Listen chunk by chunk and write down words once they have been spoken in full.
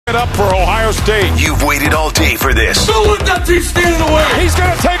up for Ohio State. You've waited all day for this. Don't let that team stand in the way. He's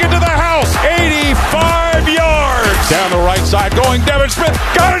going to take it to the house. 85 yards. Down the right side going Devin Smith.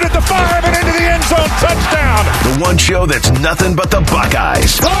 Got it at the 5 and into the end zone. Touchdown. The one show that's nothing but the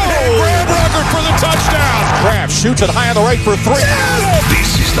Buckeyes. Oh, Graham Rucker for the touchdown. Graham shoots it high on the right for 3.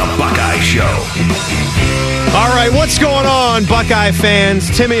 This is the Buckeye Show. All right, what's going on, Buckeye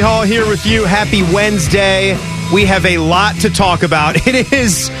fans? Timmy Hall here with you. Happy Wednesday. We have a lot to talk about.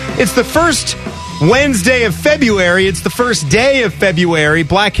 It's the first Wednesday of February. It's the first day of February,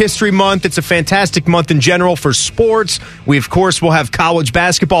 Black History Month. It's a fantastic month in general for sports. We, of course, will have college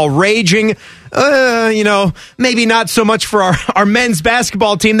basketball raging. Maybe not so much for our men's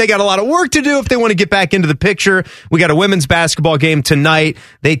basketball team. They got a lot of work to do if they want to get back into the picture. We got a women's basketball game tonight.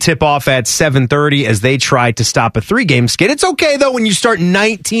 They tip off at 7:30 as they try to stop a 3-game skid. It's okay, though, when you start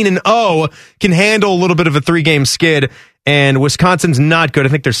 19-0, can handle a little bit of a 3-game skid. And Wisconsin's not good. I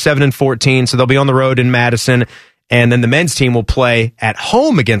think they're 7-14, so they'll be on the road in Madison. And then the men's team will play at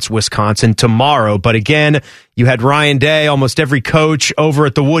home against Wisconsin tomorrow. But again, you had Ryan Day, almost every coach over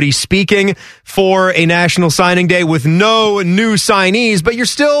at the Woody, speaking for a National Signing Day with no new signees. But you're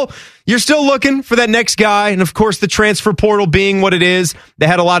still looking for that next guy. And of course, the transfer portal being what it is, they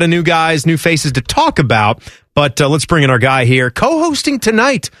had a lot of new guys, new faces to talk about. But let's bring in our guy here, co-hosting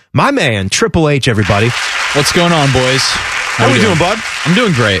tonight, my man, Triple H, everybody. What's going on, boys? How we doing, bud? I'm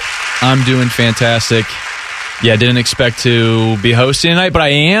doing great. I'm doing fantastic. Yeah, I didn't expect to be hosting tonight, but I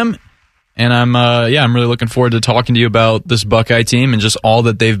am. And I'm really looking forward to talking to you about this Buckeye team and just all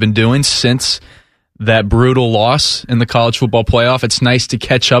that they've been doing since that brutal loss in the college football playoff. It's nice to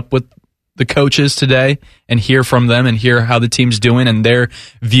catch up with the coaches today and hear from them and hear how the team's doing and their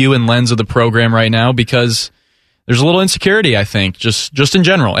view and lens of the program right now, because there's a little insecurity, I think, just in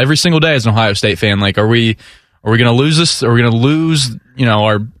general. Every single day as an Ohio State fan, like, are we going to lose this? Are we going to lose,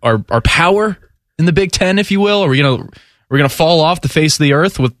 our power in the Big Ten, if you will? Are we going to fall off the face of the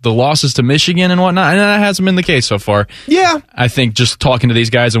earth with the losses to Michigan and whatnot? And that hasn't been the case so far. Yeah. I think just talking to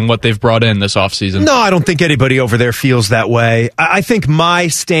these guys and what they've brought in this offseason. No, I don't think anybody over there feels that way. I think my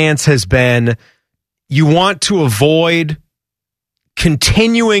stance has been, you want to avoid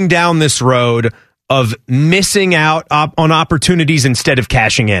continuing down this road of missing out on opportunities instead of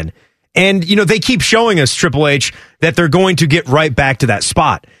cashing in. And, they keep showing us, Triple H, that they're going to get right back to that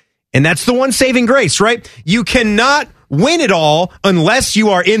spot. And that's the one saving grace, right? You cannot win it all unless you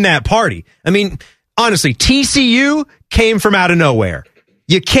are in that party. I mean, honestly, TCU came from out of nowhere.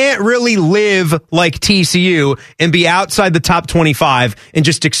 You can't really live like TCU and be outside the top 25 and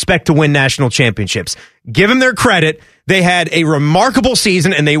just expect to win national championships. Give them their credit. They had a remarkable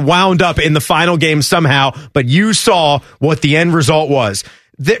season and they wound up in the final game somehow, but you saw what the end result was.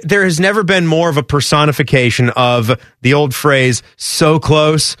 There has never been more of a personification of the old phrase, so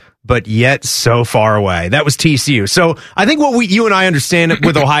close, but yet so far away. That was TCU. So I think what you and I understand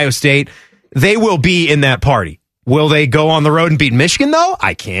with Ohio State, they will be in that party. Will they go on the road and beat Michigan, though?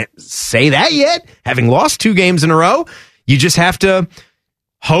 I can't say that yet. Having lost 2 games in a row, you just have to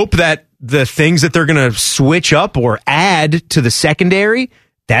hope that the things that they're going to switch up or add to the secondary,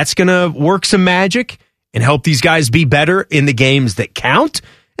 that's going to work some magic and help these guys be better in the games that count.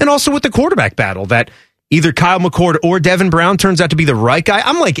 And also with the quarterback battle, that either Kyle McCord or Devin Brown turns out to be the right guy.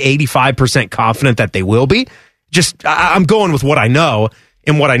 I'm like 85% confident that they will be. I'm going with what I know.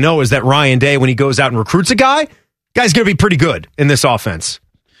 And what I know is that Ryan Day, when he goes out and recruits a guy's going to be pretty good in this offense.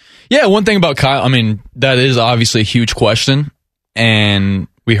 Yeah, one thing about Kyle, I mean, that is obviously a huge question. And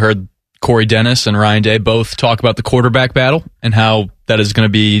we heard Corey Dennis and Ryan Day both talk about the quarterback battle and how that is going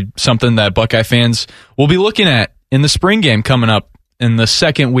to be something that Buckeye fans will be looking at in the spring game coming up in the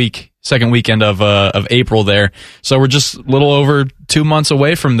second weekend of April there. So we're just a little over 2 months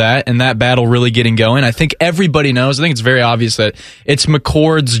away from that and that battle really getting going. I think everybody knows. I think it's very obvious that it's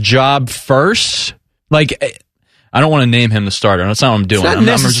McCord's job first. Like, I don't want to name him the starter. That's not what I'm doing. It's not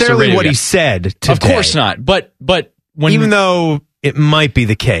necessarily what he said today. Of course not. But when even though it might be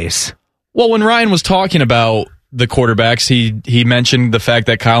the case. Well, when Ryan was talking about the quarterbacks, he mentioned the fact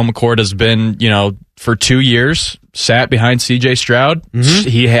that Kyle McCord has been, for 2 years, sat behind C.J. Stroud. Mm-hmm.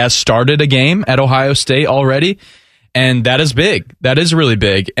 He has started a game at Ohio State already, and that is big. That is really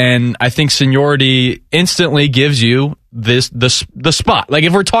big. And I think seniority instantly gives you the spot. Like,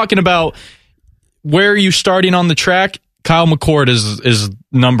 if we're talking about where are you starting on the track, Kyle McCord is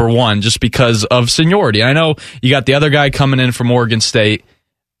number one just because of seniority. I know you got the other guy coming in from Oregon State.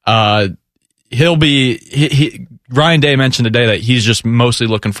 He'll be Ryan Day mentioned today that he's just mostly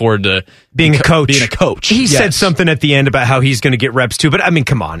looking forward to being a coach. He Yes. said something at the end about how he's going to get reps too. But I mean,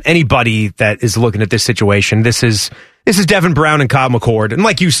 come on, anybody that is looking at this situation, this is Devin Brown and Kyle McCord, and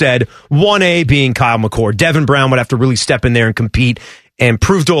like you said, 1A being Kyle McCord. Devin Brown would have to really step in there and compete and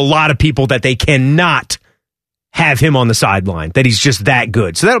prove to a lot of people that they cannot have him on the sideline, that he's just that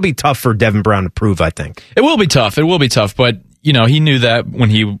good. So that'll be tough for Devin Brown to prove, I think. It will be tough. But he knew that when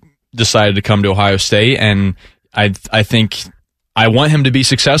he decided to come to Ohio State, and I think I want him to be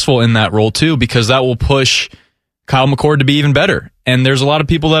successful in that role too, because that will push Kyle McCord to be even better. And there's a lot of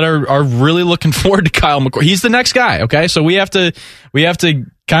people that are really looking forward to Kyle McCord. He's the next guy, okay? So we have to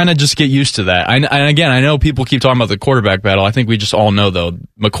kind of just get used to that. And again, I know people keep talking about the quarterback battle. I think we just all know, though,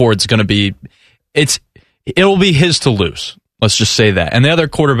 McCord's going to be it'll be his to lose. Let's just say that. And the other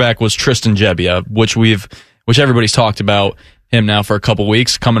quarterback was Tristan Gebbia, which everybody's talked about him now for a couple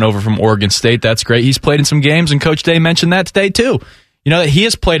weeks, coming over from Oregon State. That's great. He's played in some games, and Coach Day mentioned that today too. That he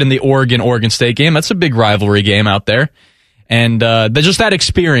has played in the Oregon State game. That's a big rivalry game out there. And just that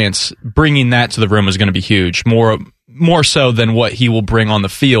experience, bringing that to the room is going to be huge. More so than what he will bring on the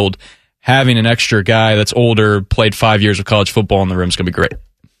field. Having an extra guy that's older, played 5 years of college football in the room is going to be great.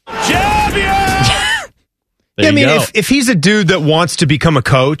 If he's a dude that wants to become a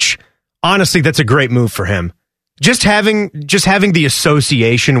coach, honestly, that's a great move for him. Just having the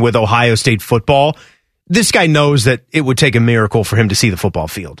association with Ohio State football, this guy knows that it would take a miracle for him to see the football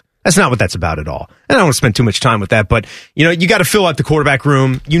field. That's not what that's about at all. And I don't want to spend too much time with that, but you got to fill out the quarterback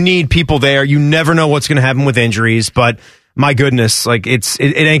room. You need people there. You never know what's going to happen with injuries, but my goodness, like it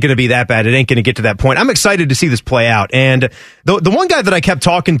ain't going to be that bad. It ain't going to get to that point. I'm excited to see this play out. And the one guy that I kept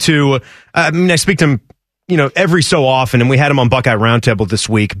talking to, I speak to him every so often, and we had him on Buckeye Roundtable this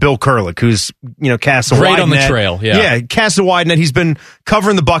week, Bill Kurlick, who's, casts a great wide on the net. trail. Yeah, casts a wide net. He's been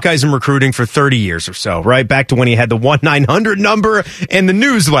covering the Buckeyes and recruiting for 30 years or so, right? Back to when he had the 1-900 number and the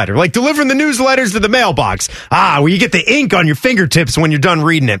newsletter, like delivering the newsletters to the mailbox. Where you get the ink on your fingertips when you're done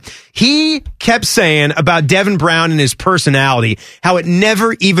reading it. He kept saying about Devin Brown and his personality, how it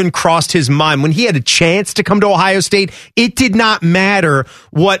never even crossed his mind. When he had a chance to come to Ohio State, it did not matter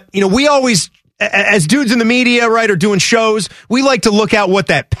what, we always, as dudes in the media, right, or doing shows, we like to look out what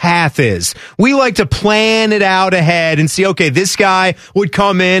that path is. We like to plan it out ahead and see, okay, this guy would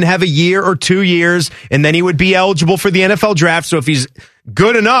come in, have a year or 2 years, and then he would be eligible for the NFL draft. So if he's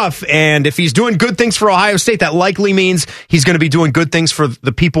good enough, and if he's doing good things for Ohio State, that likely means he's going to be doing good things for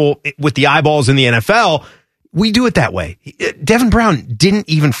the people with the eyeballs in the NFL. We do it that way. Devin Brown didn't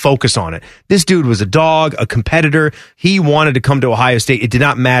even focus on it. This dude was a dog, a competitor. He wanted to come to Ohio State. It did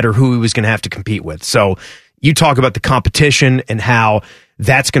not matter who he was going to have to compete with. So you talk about the competition and how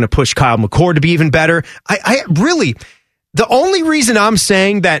that's going to push Kyle McCord to be even better. I really, the only reason I'm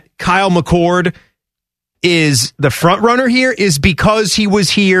saying that Kyle McCord is the front runner here is because he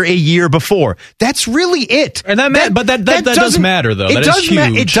was here a year before. That's really it. And that does matter, though. That is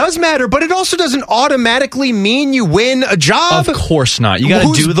huge. It does matter, but it also doesn't automatically mean you win a job. Of course not. You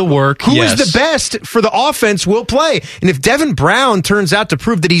got to do the work. Who is the best for the offense will play. And if Devin Brown turns out to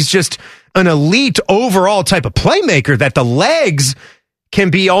prove that he's just an elite overall type of playmaker, that the legs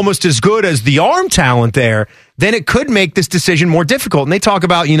can be almost as good as the arm talent there, then it could make this decision more difficult. And they talk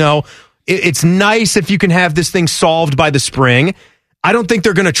about, it's nice if you can have this thing solved by the spring. I don't think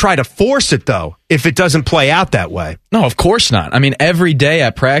they're going to try to force it, though, if it doesn't play out that way. No, of course not. I mean, every day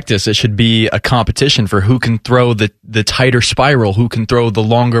at practice, it should be a competition for who can throw the tighter spiral, who can throw the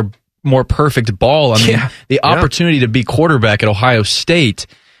longer, more perfect ball. I mean, the opportunity to be quarterback at Ohio State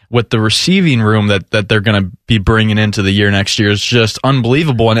with the receiving room that they're going to be bringing into the year next year is just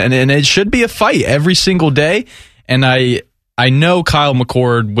unbelievable. And it should be a fight every single day. And I know Kyle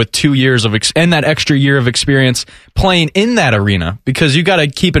McCord with 2 years of and that extra year of experience playing in that arena, because you got to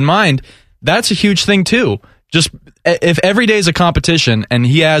keep in mind that's a huge thing too. Just if every day is a competition and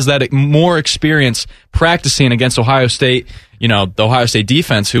he has that more experience practicing against Ohio State, the Ohio State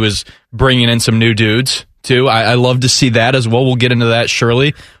defense, who is bringing in some new dudes too. I love to see that as well. We'll get into that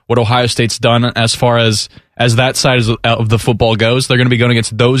surely. What Ohio State's done as far as that side of the football goes, they're going to be going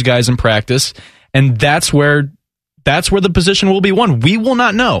against those guys in practice, and that's where the position will be won. We will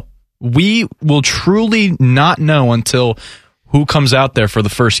not know. We will truly not know until who comes out there for the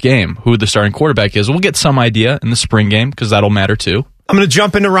first game, who the starting quarterback is. We'll get some idea in the spring game because that'll matter too. I'm going to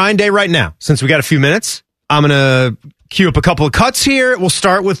jump into Ryan Day right now. Since we got a few minutes, I'm going to cue up a couple of cuts here. We'll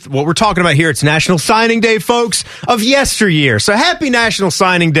start with what we're talking about here. It's National Signing Day, folks, of yesteryear. So happy National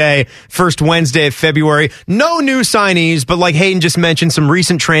Signing Day, first Wednesday of February. No new signees, but like Hayden just mentioned, some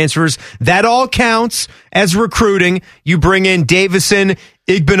recent transfers. That all counts as recruiting. You bring in Davison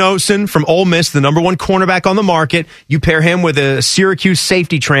Igbinosun from Ole Miss, the number one cornerback on the market. You pair him with a Syracuse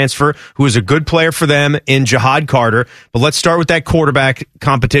safety transfer who is a good player for them in Jahad Carter. But let's start with that quarterback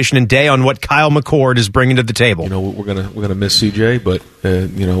competition and day on what Kyle McCord is bringing to the table. We're gonna miss CJ, but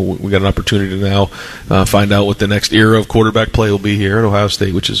we got an opportunity to now find out what the next era of quarterback play will be here at Ohio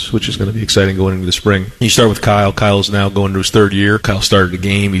State, which is going to be exciting going into the spring. You start with Kyle. Kyle's now going to his third year. Kyle started the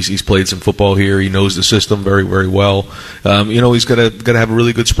game. He's played some football here. He knows the system very, very well. He's got to have a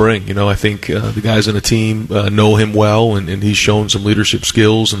really good spring. I think the guys on the team know him well, and he's shown some leadership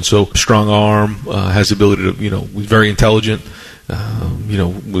skills, and so strong arm, has the ability to, he's very intelligent.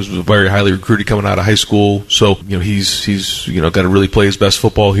 Was very highly recruited coming out of high school. So, he's got to really play his best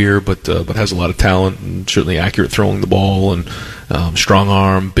football here, but has a lot of talent and certainly accurate throwing the ball and strong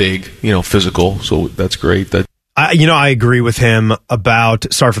arm, big, physical. So that's great. I agree with him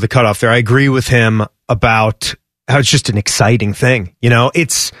about, sorry for the cutoff there. I agree with him about how it's just an exciting thing.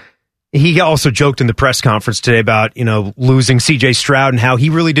 He also joked in the press conference today about, losing CJ Stroud and how he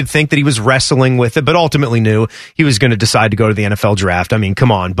really did think that he was wrestling with it, but ultimately knew he was going to decide to go to the NFL draft. I mean,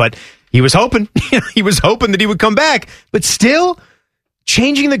 come on. But he was hoping, he was hoping that he would come back, but still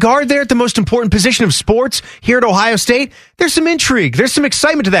changing the guard there at the most important position of sports here at Ohio State. There's some intrigue. There's some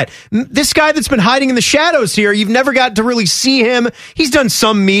excitement to that. This guy that's been hiding in the shadows here, you've never got to really see him. He's done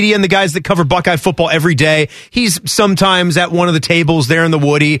some media and the guys that cover Buckeye football every day. He's sometimes at one of the tables there in the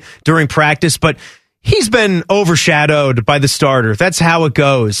Woody during practice, but he's been overshadowed by the starter. That's how it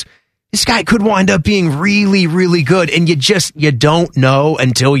goes. This guy could wind up being really, really good, and you don't know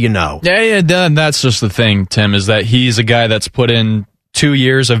until you know. Yeah, that's just the thing, Tim, is that he's a guy that's put in 2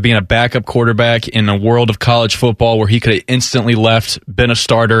 years of being a backup quarterback in a world of college football where he could have instantly left, been a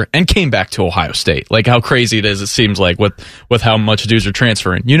starter, and came back to Ohio State. Like how crazy it is, it seems like, with how much dudes are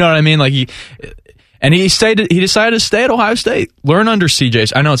transferring. You know what I mean? Like he decided to stay at Ohio State, learn under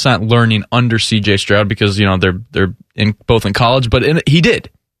CJ. I know it's not learning under CJ Stroud because they're both in college, but he did.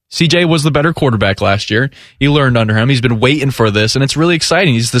 CJ was the better quarterback last year. He learned under him. He's been waiting for this, and it's really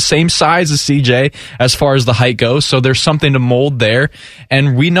exciting. He's the same size as CJ as far as the height goes, so there's something to mold there.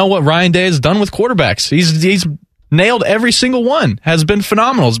 And we know what Ryan Day has done with quarterbacks. He's nailed every single one. Has been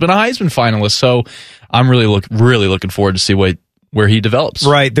phenomenal. He's been a Heisman finalist. So I'm really looking forward to see where he develops.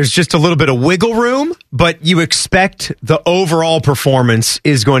 Right. There's just a little bit of wiggle room, but you expect the overall performance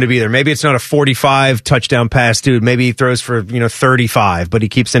is going to be there. Maybe it's not a 45 touchdown pass dude. Maybe he throws for, 35, but he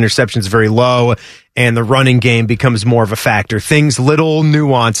keeps interceptions very low and the running game becomes more of a factor. Little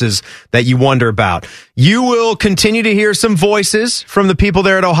nuances that you wonder about. You will continue to hear some voices from the people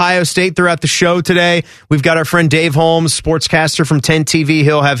there at Ohio State throughout the show today. We've got our friend Dave Holmes, sportscaster from 10 TV.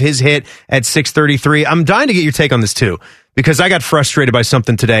 He'll have his hit at 6:33. I'm dying to get your take on this too, because I got frustrated by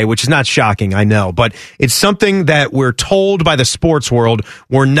something today, which is not shocking, I know, but it's something that we're told by the sports world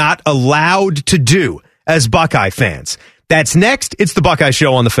we're not allowed to do as Buckeye fans. That's next. It's the Buckeye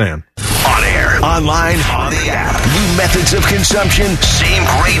Show on the Fan. On air, online, on the app. New methods of consumption, same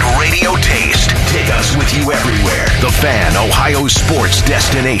great radio taste. Take us with you everywhere. The Fan, Ohio's sports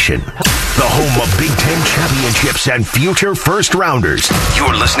destination. The home of Big Ten championships and future first rounders.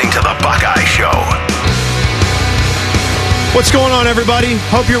 You're listening to the Buckeye Show. What's going on, everybody?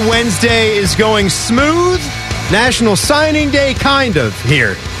 Hope your Wednesday is going smooth. National Signing Day, kind of,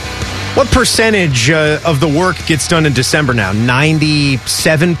 here. What percentage of the work gets done in December now?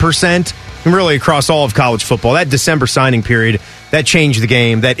 97%? And really across all of college football. That December signing period, that changed the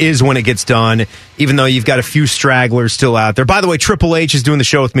game. That is when it gets done, even though you've got a few stragglers still out there. By the way, Triple H is doing the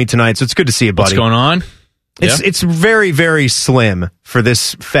show with me tonight, so it's good to see you, buddy. What's going on? It's very, very slim for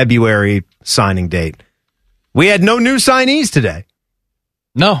this February signing date. We had no new signees today.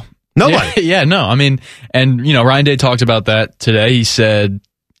 No. Nobody. Yeah, no. I mean, and, Ryan Day talked about that today. He said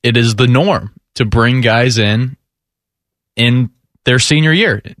it is the norm to bring guys in their senior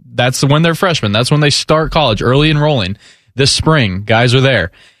year. That's when they're freshmen. That's when they start college, early enrolling. This spring, guys are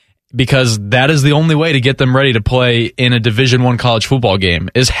there because that is the only way to get them ready to play in a Division I college football game,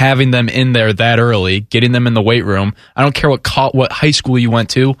 is having them in there that early, getting them in the weight room. I don't care what high school you went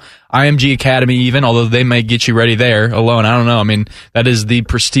to, IMG Academy even, although they might get you ready there alone. I don't know. I mean, that is the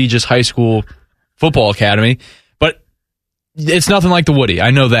prestigious high school football academy, but it's nothing like the Woody.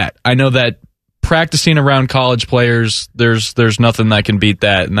 I know that. Practicing around college players, there's nothing that can beat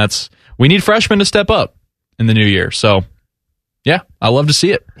that, and we need freshmen to step up in the new year. So, yeah, I love to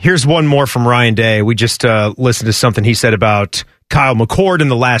see it. Here's one more from Ryan Day. We just listened to something he said about Kyle McCord in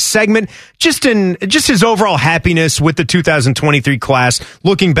the last segment, just his overall happiness with the 2023 class.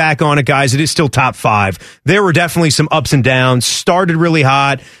 Looking back on it, guys, it is still top 5. There were definitely some ups and downs. Started really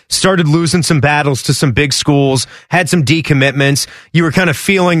hot, started losing some battles to some big schools, had some decommitments. You were kind of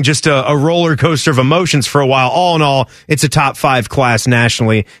feeling just a roller coaster of emotions for a while. All in all, it's a top 5 class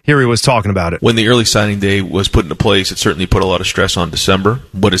nationally. Here he was talking about it. When the early signing day was put into place, it certainly put a lot of stress on December.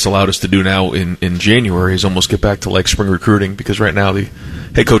 What it's allowed us to do now in January is almost get back to like spring recruiting, because right now the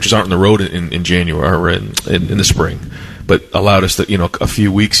head coaches aren't on the road in January or in the spring, but allowed us to, a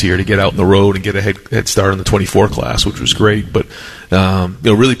few weeks here to get out on the road and get a head start on the 24 class, which was great. But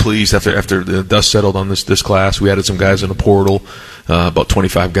really pleased after the dust settled on this class. We added some guys in the portal, about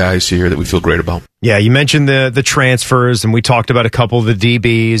 25 guys here that we feel great about. Yeah, you mentioned the transfers, and we talked about a couple of the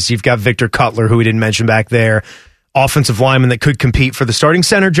DBs. You've got Victor Cutler, who we didn't mention back there, offensive lineman that could compete for the starting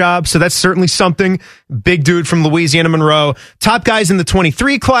center job. So that's certainly something. Big dude from Louisiana Monroe. Top guys in the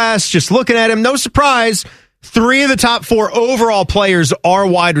 23 class, just looking at him, no surprise. 3 of the top 4 overall players are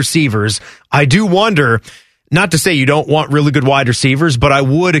wide receivers. I do wonder, not to say you don't want really good wide receivers, but I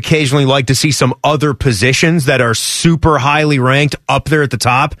would occasionally like to see some other positions that are super highly ranked up there at the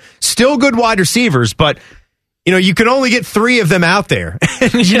top. Still good wide receivers, but you can only get 3 of them out there.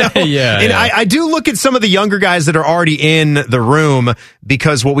 I do look at some of the younger guys that are already in the room,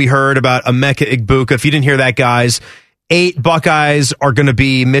 because what we heard about Emeka Egbuka, if you didn't hear that, guys, 8 Buckeyes are going to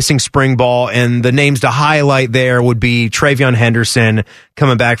be missing spring ball, and the names to highlight there would be Travion Henderson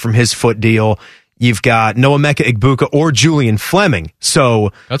coming back from his foot deal. You've got no Emeka Egbuka or Julian Fleming.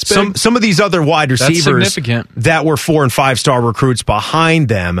 So that's big. Some of these other wide receivers that were 4- and 5-star recruits behind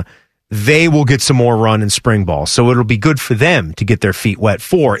them, they will get some more run in spring ball. So it'll be good for them to get their feet wet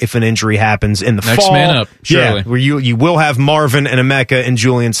for if an injury happens in the fall. Next man up, surely. Yeah, where you will have Marvin and Emeka and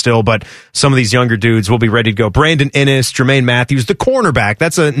Julian still, but some of these younger dudes will be ready to go. Brandon Innes, Jermaine Matthews, the cornerback.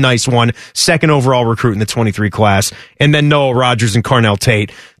 That's a nice one. 2nd overall recruit in the 23 class. And then Noah Rogers and Carnell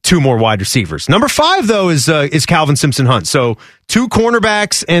Tate, 2 more wide receivers. Number 5, though, is Calvin Simpson-Hunt. So 2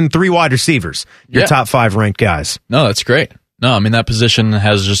 cornerbacks and 3 wide receivers. Your top 5 ranked guys. No, that's great. No, I mean, that position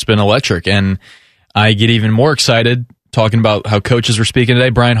has just been electric, and I get even more excited talking about how coaches were speaking today.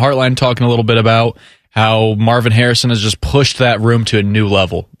 Brian Hartline talking a little bit about how Marvin Harrison has just pushed that room to a new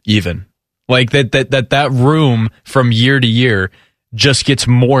level, even. Like, that room from year to year just gets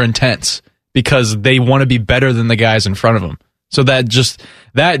more intense because they want to be better than the guys in front of them. So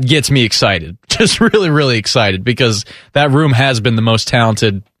that gets me excited, just really, really excited, because that room has been the most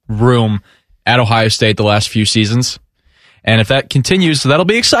talented room at Ohio State the last few seasons. And if that continues, that'll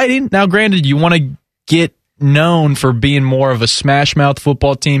be exciting. Now, granted, you want to get known for being more of a smash mouth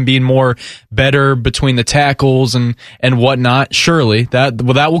football team, being more better between the tackles and whatnot. Surely that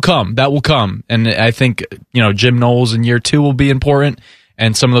will come. That will come. And I think, Jim Knowles in year 2 will be important.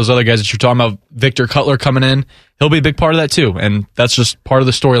 And some of those other guys that you're talking about, Victor Cutler coming in, he'll be a big part of that too. And that's just part of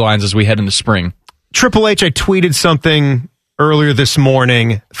the storylines as we head into spring. Triple H, I tweeted something earlier this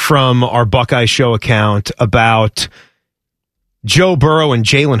morning from our Buckeye Show account about Joe Burrow and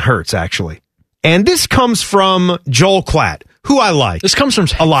Jalen Hurts, actually. And this comes from Joel Klatt, who I like. This comes from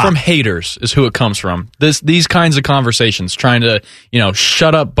haters, is who it comes from. These kinds of conversations, trying to,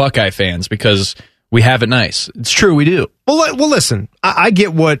 shut up Buckeye fans because we have it nice. It's true, we do. Well, listen, I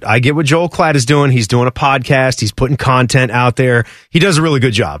get what Joel Klatt is doing. He's doing a podcast. He's putting content out there. He does a really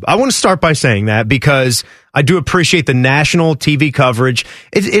good job. I want to start by saying that because I do appreciate the national TV coverage.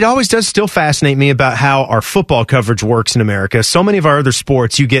 It always does still fascinate me about how our football coverage works in America. So many of our other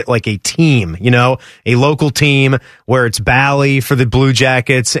sports, you get like a team, a local team where it's Bally for the Blue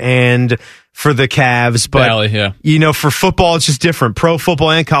Jackets and for the Cavs. But, Bally, yeah. For football, it's just different. Pro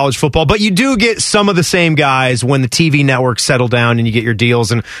football and college football. But you do get some of the same guys when the TV networks settle down and you get your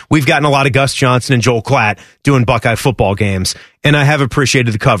deals. And we've gotten a lot of Gus Johnson and Joel Klatt doing Buckeye football games. And I have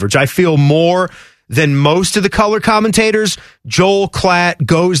appreciated the coverage. I feel more than most of the color commentators, Joel Klatt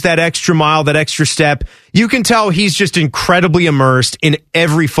goes that extra mile, that extra step. You can tell he's just incredibly immersed in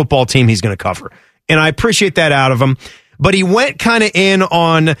every football team he's going to cover. And I appreciate that out of him. But he went kind of in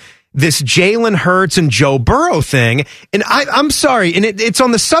on this Jalen Hurts and Joe Burrow thing. And I'm sorry, and it's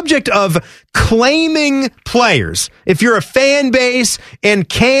on the subject of claiming players. If you're a fan base, and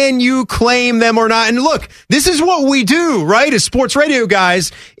can you claim them or not? And look, this is what we do, right? As sports radio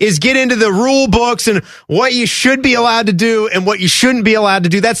guys, is get into the rule books and what you should be allowed to do and what you shouldn't be allowed to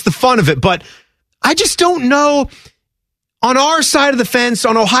do. That's the fun of it. But I just don't know. On our side of the fence,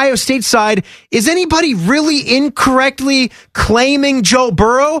 on Ohio State's side, is anybody really incorrectly claiming Joe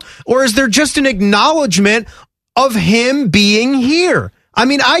Burrow? Or is there just an acknowledgement of him being here? I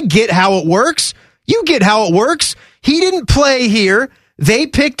mean, I get how it works. You get how it works. He didn't play here. They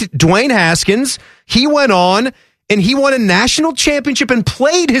picked Dwayne Haskins. He went on and he won a national championship and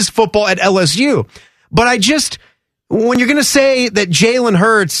played his football at LSU. But when you're going to say that Jalen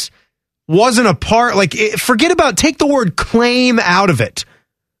Hurts wasn't a part, take the word claim out of it.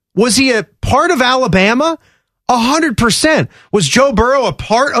 Was he a part of Alabama? 100%. Was Joe Burrow a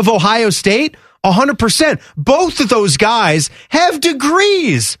part of Ohio State? 100%. Both of those guys have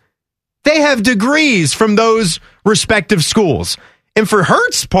degrees. They have degrees from those respective schools. And for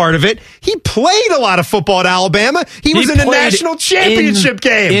Hurts' part of it, he played a lot of football at Alabama. He was in the national championship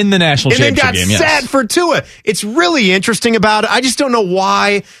game. In the national championship game, and then got sat for Tua. It's really interesting about it. I just don't know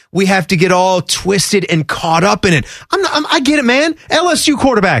why we have to get all twisted and caught up in it. I get it, man. LSU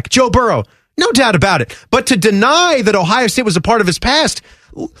quarterback, Joe Burrow. No doubt about it. But to deny that Ohio State was a part of his past,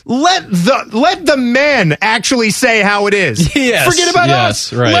 let the men actually say how it is. Yes, forget about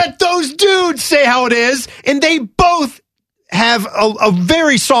us. Right. Let those dudes say how it is. And they both have a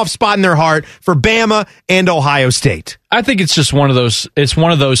very soft spot in their heart for Bama and Ohio State. I think it's just one of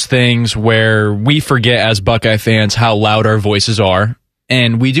those things where we forget as Buckeye fans how loud our voices are.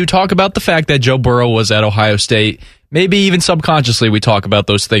 And we do talk about the fact that Joe Burrow was at Ohio State. Maybe even subconsciously we talk about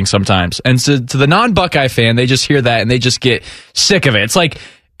those things sometimes. And to the non-Buckeye fan, they just hear that and they just get sick of it.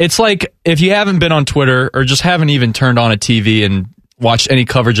 It's like if you haven't been on Twitter or just haven't even turned on a TV and watched any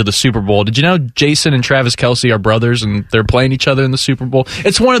coverage of the Super Bowl. Did you know Jason and Travis Kelce are brothers and they're playing each other in the Super Bowl?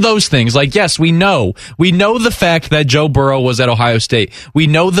 It's one of those things. Yes, we know the fact that Joe Burrow was at Ohio State. We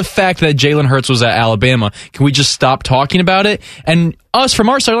know the fact that Jalen Hurts was at Alabama. Can we just stop talking about it? And us from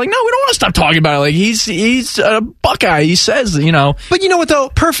our side are no, we don't want to stop talking about it. He's a Buckeye. He says, But you know what though?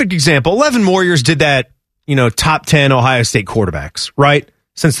 Perfect example. 11 Warriors did that, top 10 Ohio State quarterbacks, right?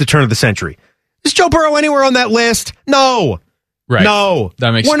 Since the turn of the century. Is Joe Burrow anywhere on that list? No. Right. No,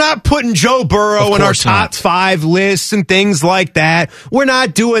 we're not putting Joe Burrow in our top 5 lists and things like that. We're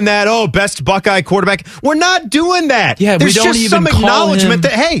not doing that. Oh, best Buckeye quarterback. We're not doing that. Yeah, there's we don't just even some acknowledgement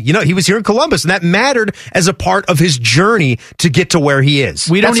that, hey, he was here in Columbus and that mattered as a part of his journey to get to where he is.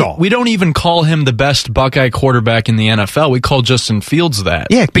 We don't even call him the best Buckeye quarterback in the NFL. We call Justin Fields that.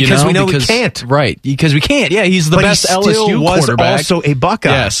 Yeah, because we can't. Right, because we can't. Yeah, he's the best LSU quarterback. Also a Buckeye.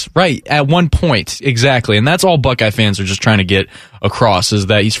 Yes, right. At one point, exactly, and that's all Buckeye fans are just trying to get across is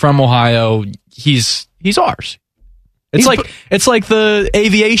that he's from Ohio. He's ours. It's like the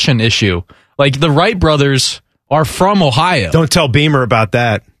aviation issue. The Wright brothers are from Ohio. Don't tell Beamer about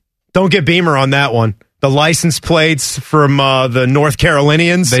that. Don't get Beamer on that one. The license plates from the North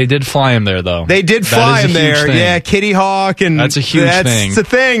Carolinians. They did fly him there, though. They did fly him there. Yeah, Kitty Hawk. And that's a huge thing. That's the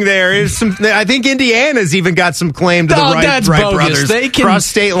thing there. I think Indiana's even got some claim to the Wright brothers. They can cross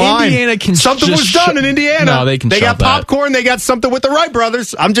state line. Indiana can something was done in Indiana. No, they got popcorn. They got something with the Wright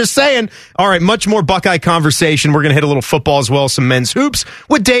brothers. I'm just saying. All right, much more Buckeye conversation. We're going to hit a little football as well, some men's hoops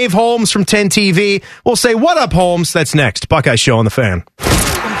with Dave Holmes from 10 TV. We'll say, what up, Holmes? That's next. Buckeye Show on the Fan.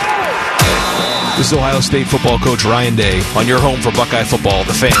 This is Ohio State football coach Ryan Day on your home for Buckeye football,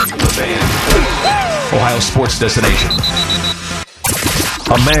 The Fan. Ohio sports destination.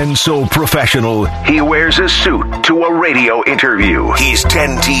 A man so professional, he wears a suit to a radio interview. He's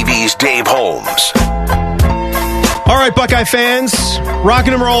 10 TV's Dave Holmes. All right, Buckeye fans,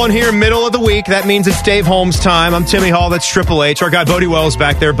 rocking and rolling here, middle of the week. That means it's Dave Holmes time. I'm Timmy Hall. That's Triple H. Our guy Bodie Wells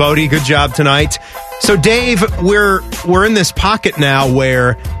back there. Bodie, good job tonight. So, Dave, we're in this pocket now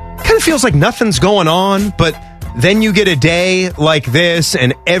where kind of feels like nothing's going on, but then you get a day like this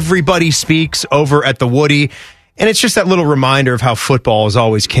and everybody speaks over at the Woody. And it's just that little reminder of how football is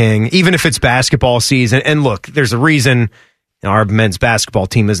always king, even if it's basketball season. And look, there's a reason our men's basketball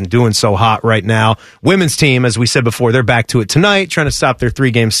team isn't doing so hot right now. Women's team, as we said before, they're back to it tonight, trying to stop their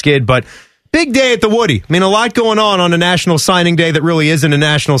 3-game skid. But big day at the Woody. I mean, a lot going on a national signing day that really isn't a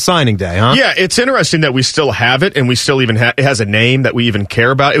national signing day, huh? Yeah, it's interesting that we still have it, and we still even it has a name that we even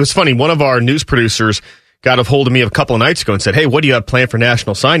care about. It was funny. One of our news producers got a hold of me a couple of nights ago and said, hey, what do you have planned for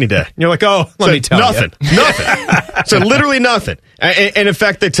National Signing Day? And you're like, let me tell you. Nothing. So literally nothing. And in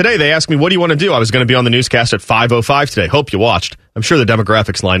fact, today they asked me, what do you want to do? I was going to be on the newscast at 5:05 today. Hope you watched. I'm sure the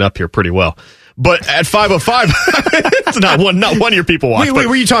demographics line up here pretty well. But at 5:05, it's not one of your people watch. Wait,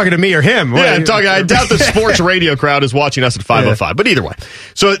 were you talking to me or him? Yeah, I'm talking. I doubt the sports radio crowd is watching us at 5:05. Yeah. But either way,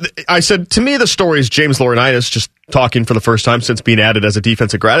 so I said, to me, the story is James Laurinaitis just talking for the first time since being added as a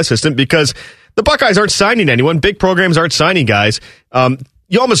defensive grad assistant, because the Buckeyes aren't signing anyone. Big programs aren't signing guys.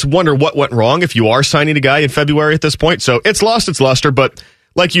 You almost wonder what went wrong if you are signing a guy in February at this point. So it's lost its luster. But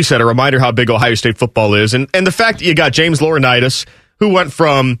like you said, a reminder how big Ohio State football is, and the fact that you got James Laurinaitis, who went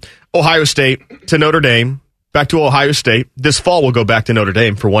from Ohio State to Notre Dame, back to Ohio State. This fall we'll go back to Notre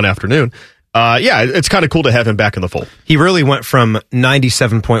Dame for one afternoon. it's kind of cool to have him back in the fold. He really went from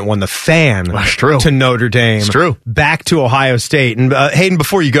 97.1 The Fan to Notre Dame. It's true. Back to Ohio State. And Hayden,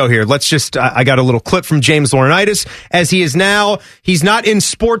 before you go here, let's just, I got a little clip from James Laurinaitis as he's not in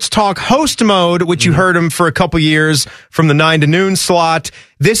sports talk host mode, which you heard him for a couple years from the 9 to noon slot.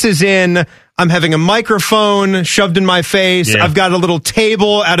 This is in, I'm having a microphone shoved in my face. Yeah. I've got a little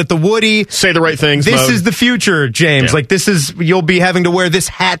table out at the Woody. Say the right things. This is the future, James. Yeah. You'll be having to wear this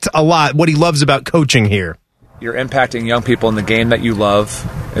hat a lot. What he loves about coaching here. You're impacting young people in the game that you love.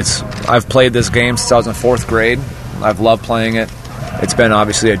 I've played this game since I was in 4th grade. I've loved playing it. It's been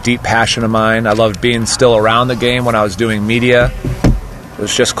obviously a deep passion of mine. I loved being still around the game when I was doing media. It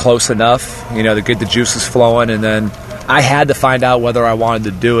was just close enough, to get the juices flowing. And then I had to find out whether I wanted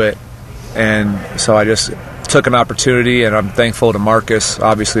to do it. And so I just took an opportunity, and I'm thankful to Marcus,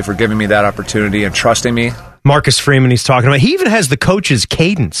 obviously, for giving me that opportunity and trusting me. Marcus Freeman he's talking about. He even has the coach's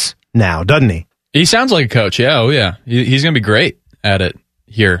cadence now, doesn't he? He sounds like a coach, yeah. Oh, yeah. He's going to be great at it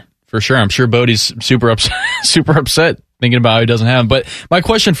here, for sure. I'm sure Bodie's super upset thinking about how he doesn't have him. But my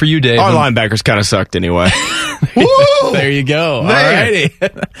question for you, Dave. Our linebackers kind of sucked anyway. There you go. Man.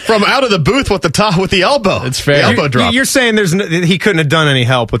 Alrighty. From out of the booth with the elbow. It's fair. The elbow drop. You're saying he couldn't have done any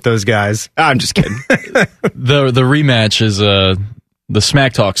help with those guys. I'm just kidding. The rematch is the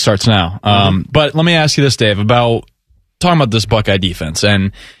smack talk starts now. But let me ask you this, Dave, about talking about this Buckeye defense.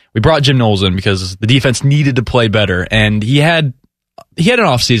 And we brought Jim Knowles in because the defense needed to play better. And he had an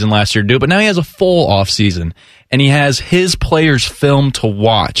offseason last year to do it, but now he has a full offseason. And he has his players' film to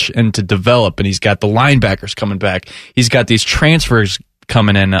watch and to develop, and he's got the linebackers coming back. He's got these transfers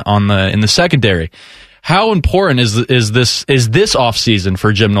coming in in the secondary. How important is this offseason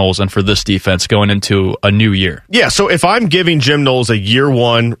for Jim Knowles and for this defense going into a new year? Yeah, so if I'm giving Jim Knowles a year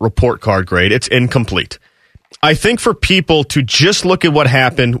 1 report card grade, it's incomplete. I think for people to just look at what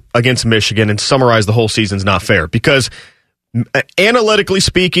happened against Michigan and summarize the whole season is not fair, because analytically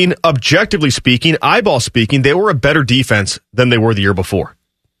speaking, objectively speaking, eyeball speaking, they were a better defense than they were the year before.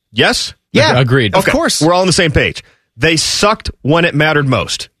 Yes? Yeah. Agreed. Of course. We're all on the same page. They sucked when it mattered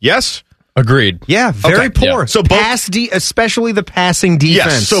most. Yes? Agreed. Yeah, very poor. Yeah. So especially the passing defense.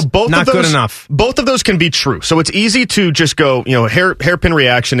 Yes, so both not of those, good enough. Both of those can be true. So it's easy to just go, hairpin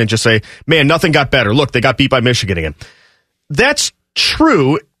reaction and just say, man, nothing got better. Look, they got beat by Michigan again. That's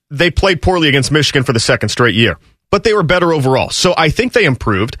true. They played poorly against Michigan for the 2nd straight year, but they were better overall. So I think they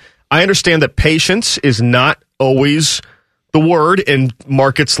improved. I understand that patience is not always the word in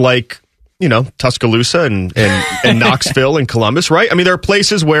markets like, Tuscaloosa and Knoxville and Columbus, right? I mean, there are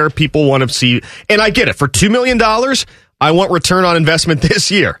places where people want to see, and I get it. For $2 million, I want return on investment this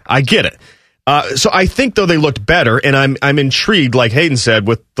year. I get it. So I think, though, they looked better, and I'm intrigued, like Hayden said,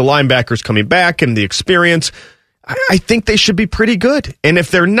 with the linebackers coming back and the experience. I think they should be pretty good. And if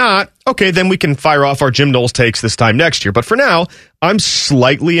they're not, okay, then we can fire off our Jim Knowles takes this time next year. But for now, I'm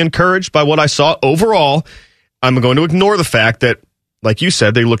slightly encouraged by what I saw overall. I'm going to ignore the fact that, like you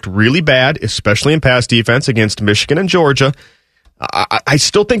said, they looked really bad, especially in pass defense against Michigan and Georgia. I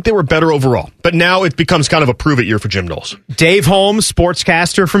still think they were better overall. But now it becomes kind of a prove-it year for Jim Knowles. Dave Holmes,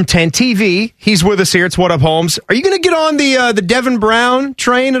 sportscaster from 10 TV. He's with us here. It's What Up, Holmes. Are you going to get on the Devin Brown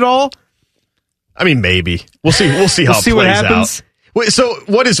train at all? I mean, maybe. We'll see. We'll see how it plays what happens. out. Wait, so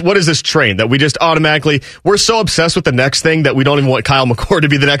what is this train that we just automatically, we're so obsessed with the next thing that we don't even want Kyle McCord to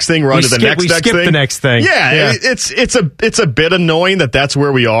be the next thing? We're on to the next thing. We skip the next thing. Yeah. It's a bit annoying that's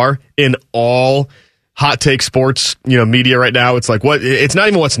where we are in all hot take sports, media right now. It's like it's not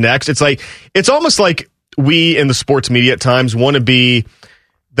even what's next. It's almost like we in the sports media at times want to be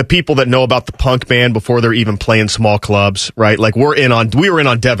the people that know about the punk band before they're even playing small clubs, right? Like we were in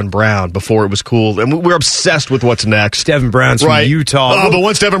on Devin Brown before it was cool, and we're obsessed with what's next. Devin Brown's right? from Utah. Oh, but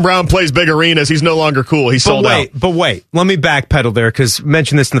once Devin Brown plays big arenas, he's no longer cool. He's sold out. But wait, let me backpedal there because I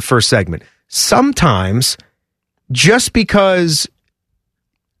mentioned this in the first segment. Sometimes, just because,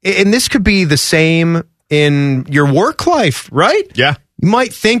 and this could be the same in your work life, right? Yeah. You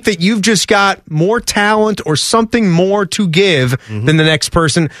might think that you've just got more talent or something more to give than the next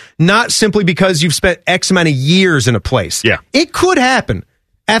person, not simply because you've spent X amount of years in a place. Yeah. It could happen.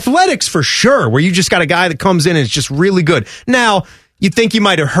 Athletics, for sure, where you just got a guy that comes in and is just really good. Now, you think you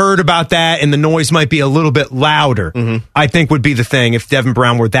might have heard about that and the noise might be a little bit louder, I think would be the thing if Devin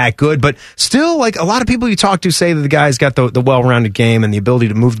Brown were that good. But still, like a lot of people you talk to say that the guy's got the well-rounded game and the ability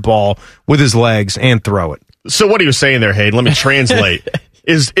to move the ball with his legs and throw it. So what are you saying there, Hayden? Let me translate.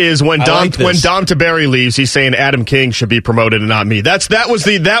 is when Dom Taberi leaves, he's saying Adam King should be promoted and not me. That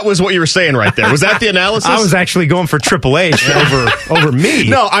was what you were saying right there. Was that the analysis? I was actually going for Triple H over me.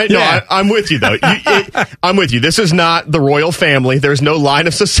 No, I'm with you though. I'm with you. This is not the royal family. There's no line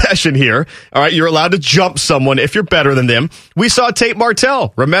of succession here. All right, you're allowed to jump someone if you're better than them. We saw Tate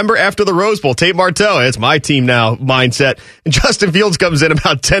Martell. Remember after the Rose Bowl, Tate Martell, it's my team now mindset. And Justin Fields comes in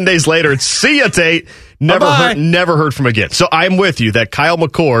about 10 days later and see ya, Tate. Never heard from again. So I'm with you that Kyle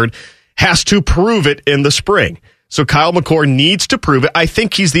McCord has to prove it in the spring. So Kyle McCord needs to prove it. I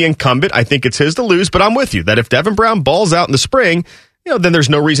think he's the incumbent. I think it's his to lose, but I'm with you that if Devin Brown balls out in the spring, then there's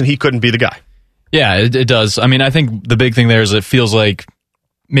no reason he couldn't be the guy. Yeah, it does. I mean, I think the big thing there is it feels like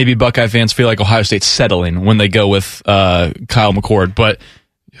maybe Buckeye fans feel like Ohio State's settling when they go with Kyle McCord, but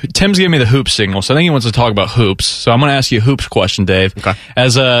Tim's giving me the hoops signal, so I think he wants to talk about hoops. So I'm going to ask you a hoops question, Dave. Okay.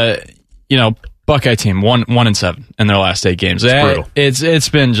 As a, Buckeye team, 1-7 in their last 8 games. It's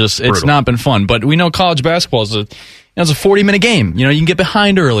been it's not been fun. But we know college basketball is it's a 40-minute game. You can get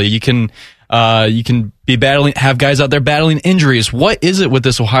behind early. You can be have guys out there battling injuries. What is it with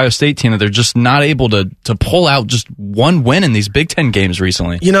this Ohio State team that they're just not able to pull out just one win in these Big Ten games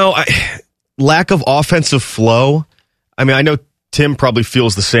recently? Lack of offensive flow. I mean, I know Tim probably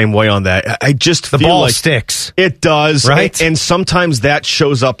feels the same way on that. I just feel the ball like sticks. It does, right? And sometimes that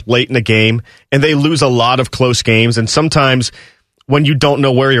shows up late in the game, and they lose a lot of close games. And sometimes when you don't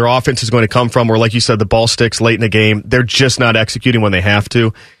know where your offense is going to come from, or like you said, the ball sticks late in the game, they're just not executing when they have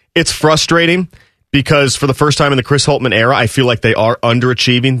to. It's frustrating because for the first time in the Chris Holtmann era, I feel like they are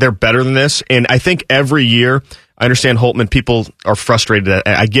underachieving. They're better than this, and I think every year, I understand Holtmann, people are frustrated.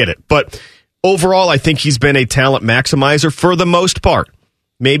 I get it, but overall, I think he's been a talent maximizer for the most part.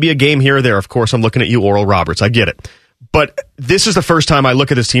 Maybe a game here or there. Of course, I'm looking at you, Oral Roberts. I get it. But this is the first time I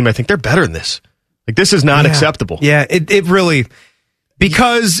look at this team, I think they're better than this. Like, this is not acceptable. Yeah, it really...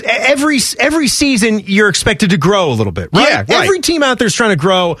 Because every season, you're expected to grow a little bit, right? Yeah, right. Every team out there is trying to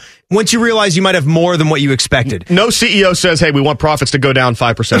grow once you realize you might have more than what you expected. No CEO says, hey, we want profits to go down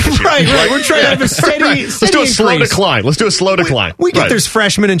 5% this year. Right. We're trying to have a steady Let's do a slow decline. We get there's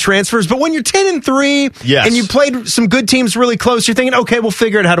freshmen and transfers, but when you're 10-3 and you played some good teams really close, you're thinking, okay, we'll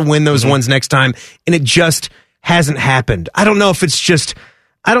figure out how to win those ones next time, and it just hasn't happened. I don't know if it's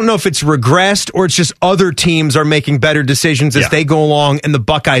regressed or it's just other teams are making better decisions as they go along and the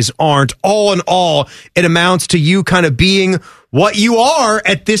Buckeyes aren't. All in all, it amounts to you kind of being what you are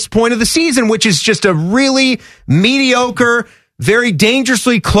at this point of the season, which is just a really mediocre, very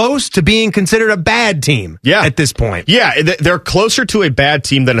dangerously close to being considered a bad team at this point. Yeah, they're closer to a bad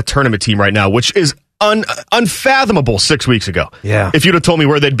team than a tournament team right now, which is unfathomable 6 weeks ago. Yeah. If you'd have told me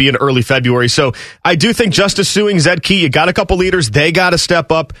where they'd be in early February. So I do think Justice Suing, Zed Key, you got a couple leaders. They got to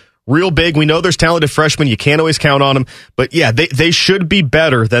step up real big. We know there's talented freshmen. You can't always count on them. But yeah, they should be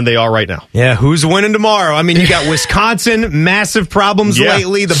better than they are right now. Yeah, who's winning tomorrow? I mean, you got Wisconsin, massive problems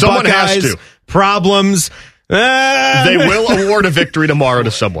lately. The Buckeyes, problems. They will award a victory tomorrow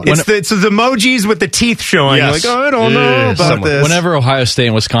to someone. It's the emojis with the teeth showing. Yes. Like, I don't know about this. Whenever Ohio State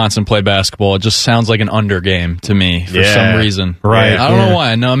and Wisconsin play basketball, it just sounds like an under game to me for some reason. Right. I don't know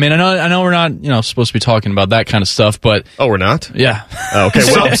why. No, I mean, I know we're not supposed to be talking about that kind of stuff, but we're not. Yeah. Okay.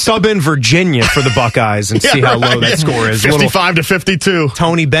 Well, sub in Virginia for the Buckeyes and see how low that score is. 55-52.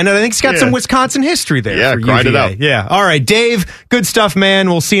 Tony Bennett. I think he's got some Wisconsin history there. Yeah, for grind it out. Yeah. All right, Dave. Good stuff, man.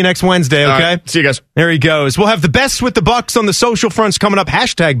 We'll see you next Wednesday. Okay. Right. See you guys. There he goes. We'll have the best with the Bucks on the social fronts coming up.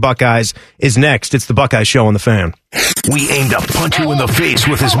 Hashtag Buckeyes is next. It's the Buckeye Show on the Fan. We aim to punch you in the face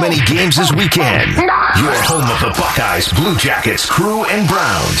with as many games as we can. Your home of the Buckeyes, Blue Jackets, Crew, and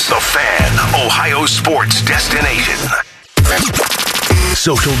Browns. The Fan, Ohio sports destination.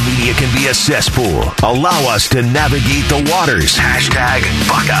 Social media can be a cesspool. Allow us to navigate the waters. Hashtag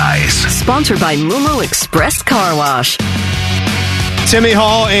Buckeyes. Sponsored by Mumo Express Car Wash. Timmy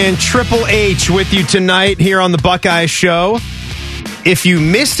Hall and Triple H with you tonight here on the Buckeye Show. If you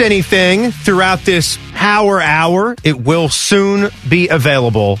missed anything throughout this power hour, it will soon be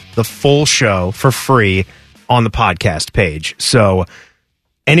available, the full show, for free on the podcast page. So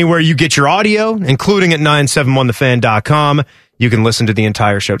anywhere you get your audio, including at 971thefan.com, you can listen to the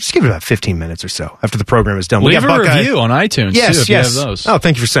entire show. Just give it about 15 minutes or so after the program is done. Leave a review on iTunes, too, if you have those. Oh,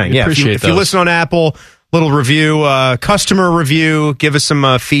 thank you for saying. Yeah, if you listen on Apple, little review, customer review, give us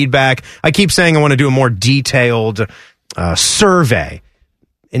some feedback. I keep saying I want to do a more detailed survey.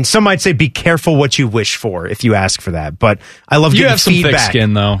 And some might say be careful what you wish for if you ask for that. But I love getting feedback. You have some thick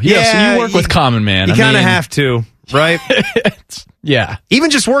skin, though. So you work with Common Man. You kind of have to, right? Yeah. Even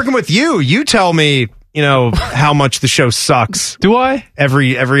just working with you, you tell me how much the show sucks. Do I?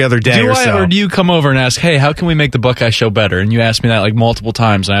 Every other day or so. Or do you come over and ask, hey, how can we make the Buckeye show better? And you ask me that like multiple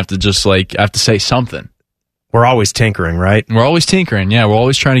times, and I have to say something. We're always tinkering, right? We're always tinkering. Yeah, we're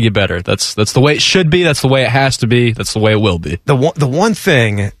always trying to get better. That's the way it should be. That's the way it has to be. That's the way it will be. The one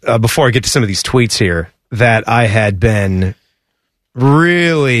thing, before I get to some of these tweets here, that I had been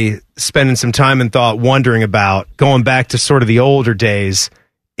really spending some time and thought wondering about, going back to sort of the older days,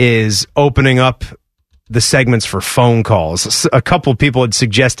 is opening up the segments for phone calls. A couple of people had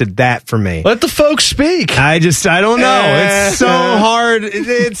suggested that for me. Let the folks speak. I don't know. It's so hard.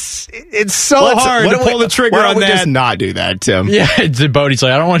 It's so hard to pull the trigger on that. Why don't we just not do that, Tim? Yeah, Bodie's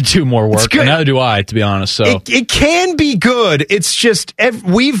like, I don't want to do more work. And neither do I, to be honest. So it can be good. It's just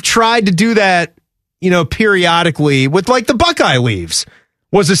we've tried to do that, periodically with like the Buckeye Leaves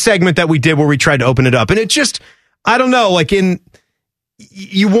was a segment that we did where we tried to open it up, and it just, I don't know, like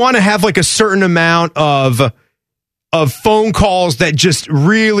you want to have like a certain amount of phone calls that just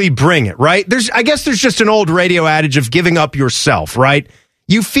really bring it, right? I guess there's just an old radio adage of giving up yourself, right?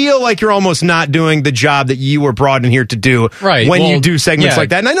 You feel like you're almost not doing the job that you were brought in here to do when you do segments like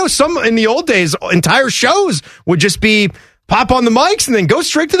that. And I know some in the old days, entire shows would just be pop on the mics and then go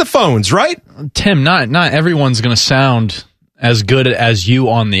straight to the phones, right? Tim, not everyone's going to sound as good as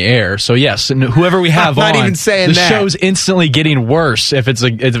you on the air. So yes, and whoever we have I'm not even saying the that. show's instantly getting worse if it's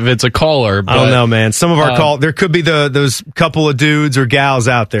a caller. But, I don't know, man. Some of our call, there could be those couple of dudes or gals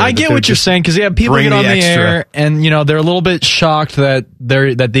out there. I get what you're saying, because people get on the air and they're a little bit shocked that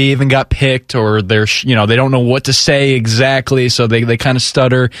they even got picked, or they don't know what to say exactly, so they kind of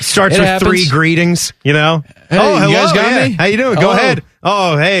stutter. Starts with happens. 3 greetings, Hey, oh, hello, you guys got me? How you doing? Hello. Go ahead.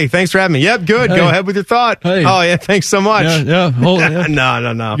 Oh, hey, thanks for having me. Yep, good. Hey. Go ahead with your thought. Hey. Oh, yeah, thanks so much. Yeah. No.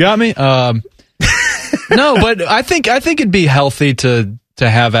 You got me? No, but I think it'd be healthy to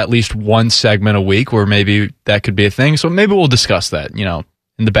have at least one segment a week where maybe that could be a thing. So maybe we'll discuss that, in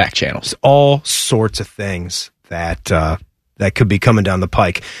the back channels. All sorts of things that could be coming down the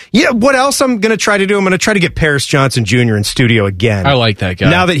pike. Yeah, what else I'm going to try to do? I'm going to try to get Paris Johnson Jr. in studio again. I like that guy.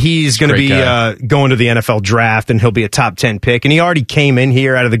 Now that he's going to be going to the NFL draft, and he'll be a top 10 pick, and he already came in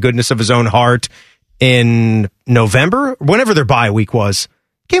here out of the goodness of his own heart in November, whenever their bye week was.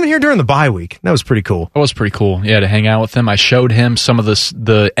 Came in here during the bye week. That was pretty cool. That was pretty cool. Yeah, to hang out with him. I showed him some of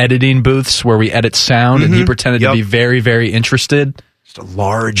the editing booths where we edit sound, and he pretended to be very, very interested. A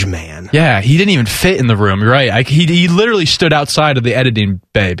large man. Yeah, he didn't even fit in the room. You're right. He literally stood outside of the editing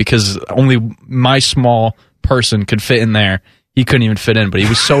bay because only my small person could fit in there. He couldn't even fit in, but he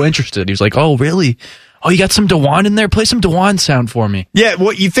was so interested. He was like, "Oh, really? Oh, you got some DeWan in there? Play some DeWan sound for me." Yeah,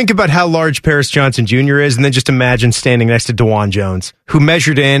 well, you think about how large Paris Johnson Jr. is, and then just imagine standing next to DeWan Jones, who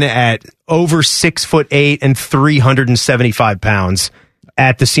measured in at over 6'8" and 375 pounds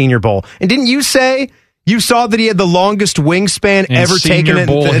at the Senior Bowl. And didn't you say you saw that he had the longest wingspan ever taken at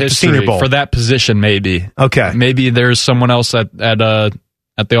the Senior Bowl? For that position, maybe. Okay. Maybe there's someone else at the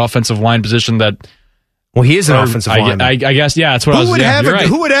offensive line position that... Well, he is an offensive lineman. I guess, yeah, that's what I was saying.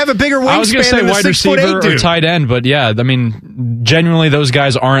 Who would have a bigger wingspan? I was going to say wide receiver or tight end, but yeah, I mean, genuinely, those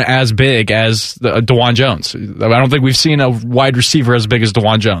guys aren't as big as DeWan Jones. I don't think we've seen a wide receiver as big as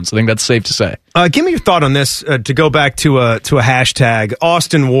DeWan Jones. I think that's safe to say. Give me your thought on this, to go back to a hashtag.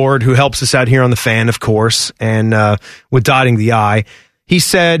 Austin Ward, who helps us out here on The Fan, of course, and with Dotting the I, he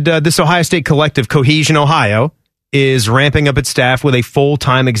said this Ohio State collective, Cohesion Ohio, is ramping up its staff with a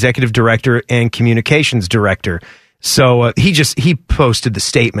full-time executive director and communications director. So he posted the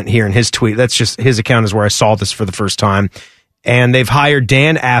statement here in his tweet. That's just his account is where I saw this for the first time. And they've hired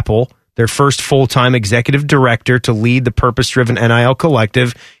Dan Apple, their first full-time executive director, to lead the purpose-driven NIL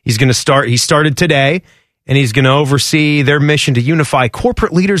collective. He started today, and he's going to oversee their mission to unify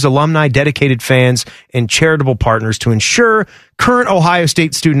corporate leaders, alumni, dedicated fans, and charitable partners to ensure current Ohio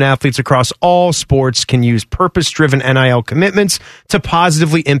State student-athletes across all sports can use purpose-driven NIL commitments to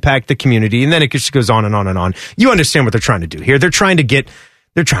positively impact the community. And then it just goes on and on and on. You understand what they're trying to do here. They're trying to get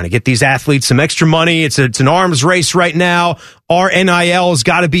these athletes some extra money. It's an arms race right now. Our NIL has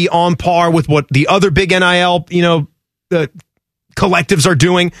got to be on par with what the other big NIL, collectives are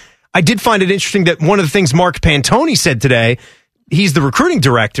doing. I did find it interesting that one of the things Mark Pantoni said today, he's the recruiting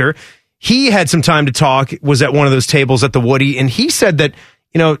director, he had some time to talk, was at one of those tables at the Woody, and he said that,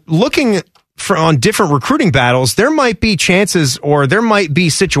 looking on different recruiting battles, there might be chances or there might be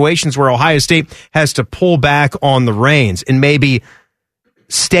situations where Ohio State has to pull back on the reins and maybe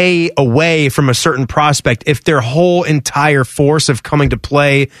stay away from a certain prospect if their whole entire force of coming to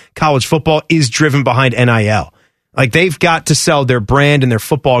play college football is driven behind NIL. Like, they've got to sell their brand and their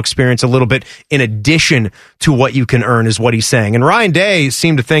football experience a little bit in addition to what you can earn, is what he's saying. And Ryan Day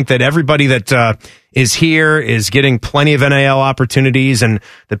seemed to think that everybody that is here is getting plenty of NIL opportunities, and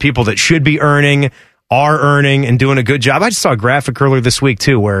the people that should be earning are earning and doing a good job. I just saw a graphic earlier this week,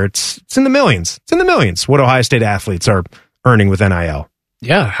 too, where it's in the millions. It's in the millions what Ohio State athletes are earning with NIL.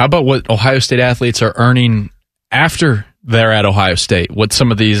 Yeah, how about what Ohio State athletes are earning after they're at Ohio State? What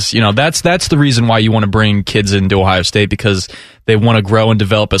some of these, that's the reason why you want to bring kids into Ohio State, because they want to grow and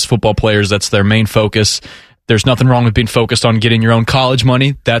develop as football players. That's their main focus. There's nothing wrong with being focused on getting your own college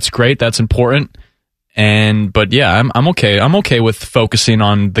money. That's great. That's important. But yeah, I'm okay. I'm okay with focusing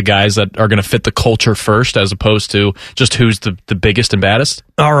on the guys that are going to fit the culture first, as opposed to just who's the biggest and baddest.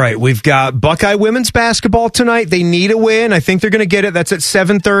 All right, we've got Buckeye women's basketball tonight. They need a win. I think they're going to get it. That's at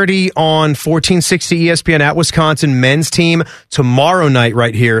 7:30 on 1460 ESPN at Wisconsin. Men's team tomorrow night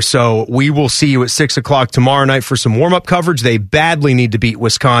right here. So we will see you at 6 o'clock tomorrow night for some warm-up coverage. They badly need to beat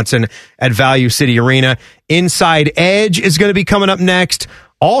Wisconsin at Value City Arena. Inside Edge is going to be coming up next.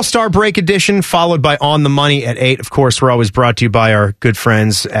 All-Star Break Edition, followed by On the Money at 8. Of course, we're always brought to you by our good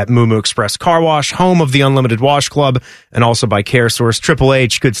friends at Moo Express Car Wash, home of the Unlimited Wash Club, and also by CareSource. Triple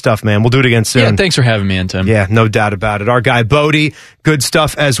H, good stuff, man. We'll do it again soon. Yeah, thanks for having me in, Tim. Yeah, no doubt about it. Our guy Bodie, good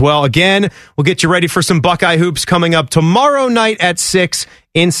stuff as well. Again, we'll get you ready for some Buckeye hoops coming up tomorrow night at 6.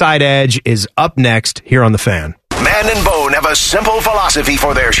 Inside Edge is up next here on The Fan. Man and Bone have a simple philosophy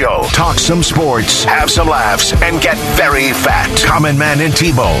for their show. Talk some sports, have some laughs, and get very fat. Common Man and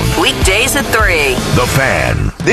T-Bone. Weekdays at 3. The Fan.